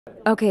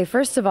Okay,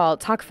 first of all,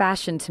 talk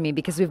fashion to me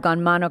because we've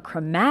gone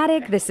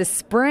monochromatic. This is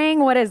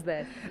spring. What is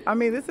this? I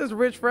mean, this is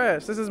Rich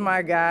Fresh. This is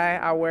my guy.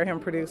 I wear him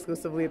pretty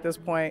exclusively at this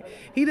point.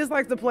 He just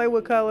likes to play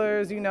with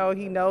colors. You know,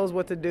 he knows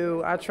what to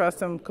do. I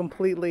trust him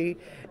completely,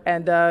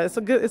 and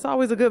it's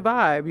always a good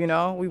vibe. You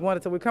know,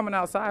 we're coming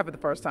outside for the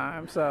first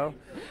time, so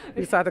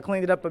we decided to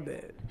clean it up a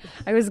bit.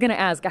 I was going to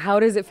ask, how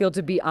does it feel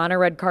to be on a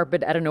red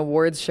carpet at an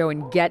awards show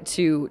and get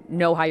to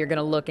know how you're going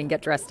to look and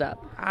get dressed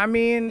up? I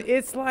mean,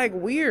 it's like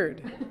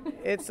weird.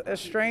 It's a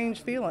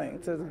strange feeling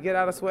to get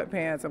out of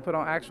sweatpants and put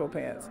on actual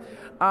pants.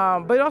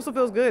 But it also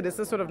feels good. It's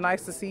just sort of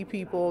nice to see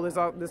people.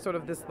 There's sort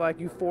of this like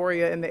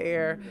euphoria in the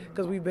air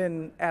because we've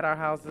been at our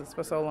houses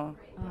for so long.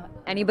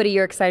 Anybody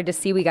you're excited to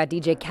see? We got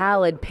DJ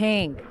Khaled,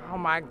 Pink. Oh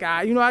my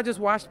God. You know, I just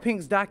watched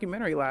Pink's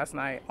documentary last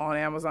night on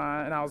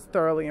Amazon and I was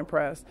thoroughly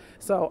impressed.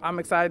 So I'm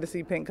excited to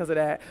see Pink because of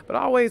that. But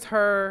always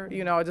her,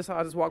 you know, I just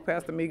walked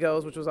past the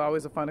Migos, which was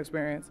always a fun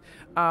experience.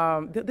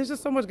 There's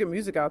just so much good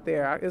music out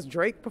there. Is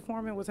Drake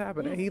performing? What's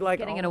happening? He like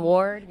Getting an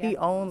award? He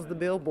owns the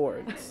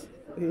billboards.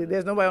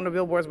 There's nobody on the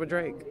billboards but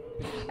Drake.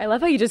 I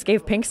love how you just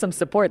gave Pink some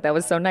support. That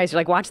was so nice.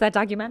 You're like, watch that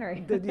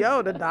documentary. The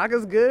doc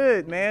is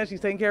good, man. She's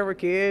taking care of her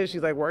kids.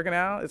 She's like working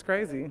out. It's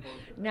crazy.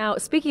 Now,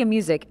 speaking of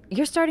music,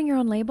 you're starting your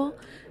own label?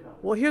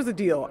 Well, here's the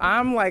deal.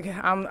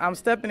 I'm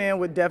stepping in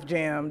with Def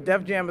Jam.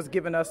 Def Jam has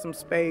given us some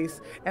space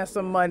and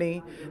some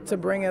money to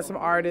bring in some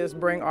artists,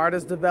 bring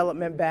artist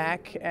development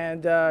back,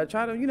 and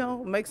try to, you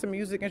know, make some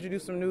music,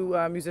 introduce some new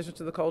musicians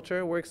to the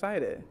culture. We're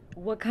excited.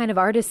 What kind of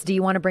artists do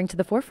you want to bring to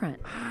the forefront?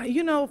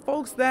 You know,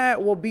 folks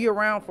that will be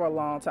around for a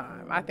long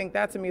time. I think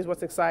that to me is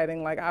what's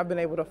exciting. Like, I've been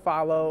able to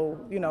follow,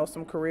 you know,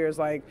 some careers.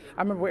 Like,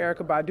 I remember when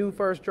Erykah Badu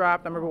first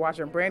dropped. I remember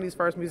watching Brandy's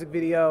first music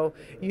video.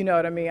 You know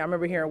what I mean? I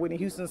remember hearing Whitney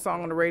Houston's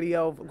song on the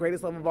radio,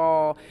 Greatest Love of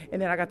All,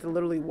 and then I got to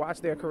literally watch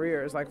their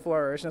careers like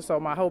flourish. And so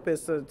my hope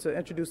is to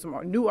introduce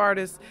some new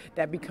artists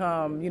that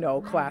become, you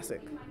know,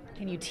 classic.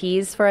 Can you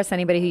tease for us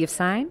anybody who you've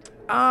signed?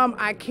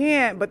 I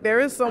can't, but there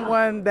is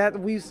someone that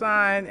we've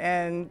signed,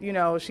 and you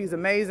know, she's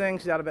amazing.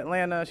 She's out of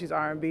Atlanta. She's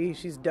R&B.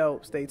 She's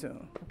dope. Stay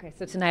tuned. Okay,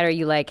 so tonight are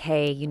you like,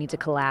 hey, you need to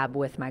collab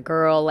with my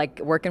girl, like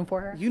working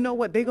for her? You know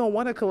what? They're gonna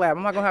want to collab.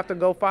 I'm not gonna have to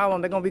go follow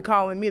them. They're gonna be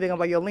calling me. They're gonna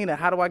be like, yo, Lena,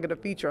 how do I get a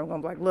feature? I'm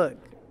gonna be like, look,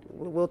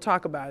 we'll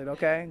talk about it,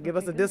 okay? Give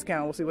us a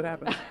discount. We'll see what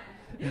happens.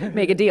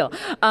 Make a deal.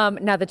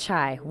 Now the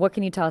Chai. What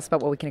can you tell us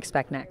about what we can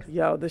expect next?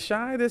 Yo, the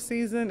Shy this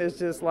season is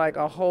just like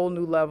a whole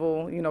new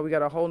level. You know, we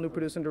got a whole new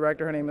producing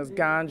director. Her name is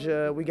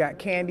Ganja. We got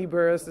Candy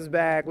Burris is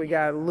back. We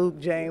got Luke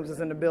James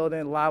is in the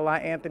building. Lala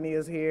Anthony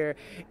is here.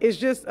 It's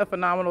just a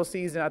phenomenal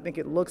season. I think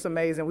it looks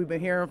amazing. We've been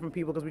hearing from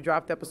people because we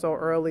dropped the episode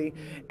early,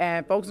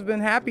 and folks have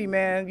been happy,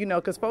 man. You know,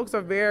 because folks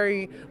are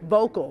very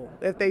vocal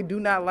if they do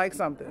not like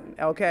something,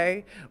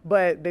 okay?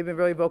 But they've been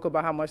really vocal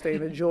about how much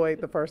they've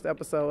enjoyed the first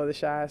episode of the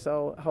Shy.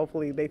 So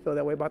hopefully they feel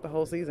that way about the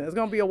whole season. It's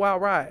going to be a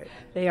wild ride.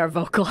 They are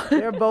vocal.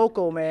 They're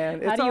vocal,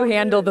 man. How do you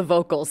handle the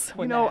vocals?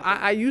 You know,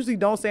 I usually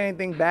don't say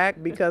anything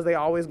back because they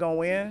always going to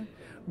win.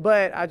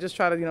 But I just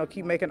try to, you know,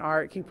 keep making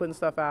art, keep putting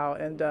stuff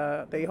out, and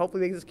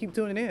hopefully they just keep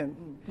tuning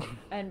in.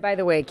 And by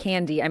the way,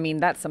 Candy, I mean,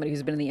 that's somebody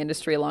who's been in the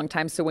industry a long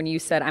time. So when you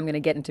said, I'm going to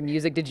get into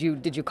music, did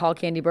you call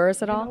Candy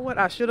Burris at all? You know what?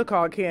 I should have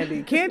called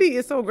Candy. Candy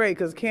is so great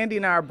because Candy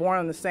and I are born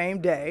on the same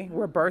day.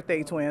 We're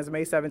birthday twins.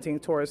 May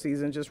 17th Taurus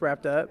season just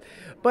wrapped up.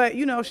 But,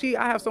 you know,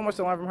 I have so much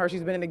to learn from her.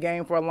 She's been in the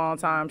game for a long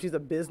time. She's a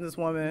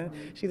businesswoman.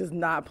 She does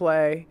not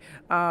play.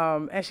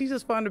 And she's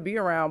just fun to be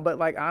around. But,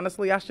 like,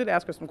 honestly, I should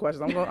ask her some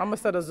questions. I'm going to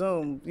set a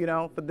Zoom, you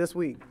know, for this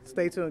week.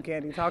 Stay tuned,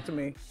 Candy. Talk to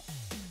me.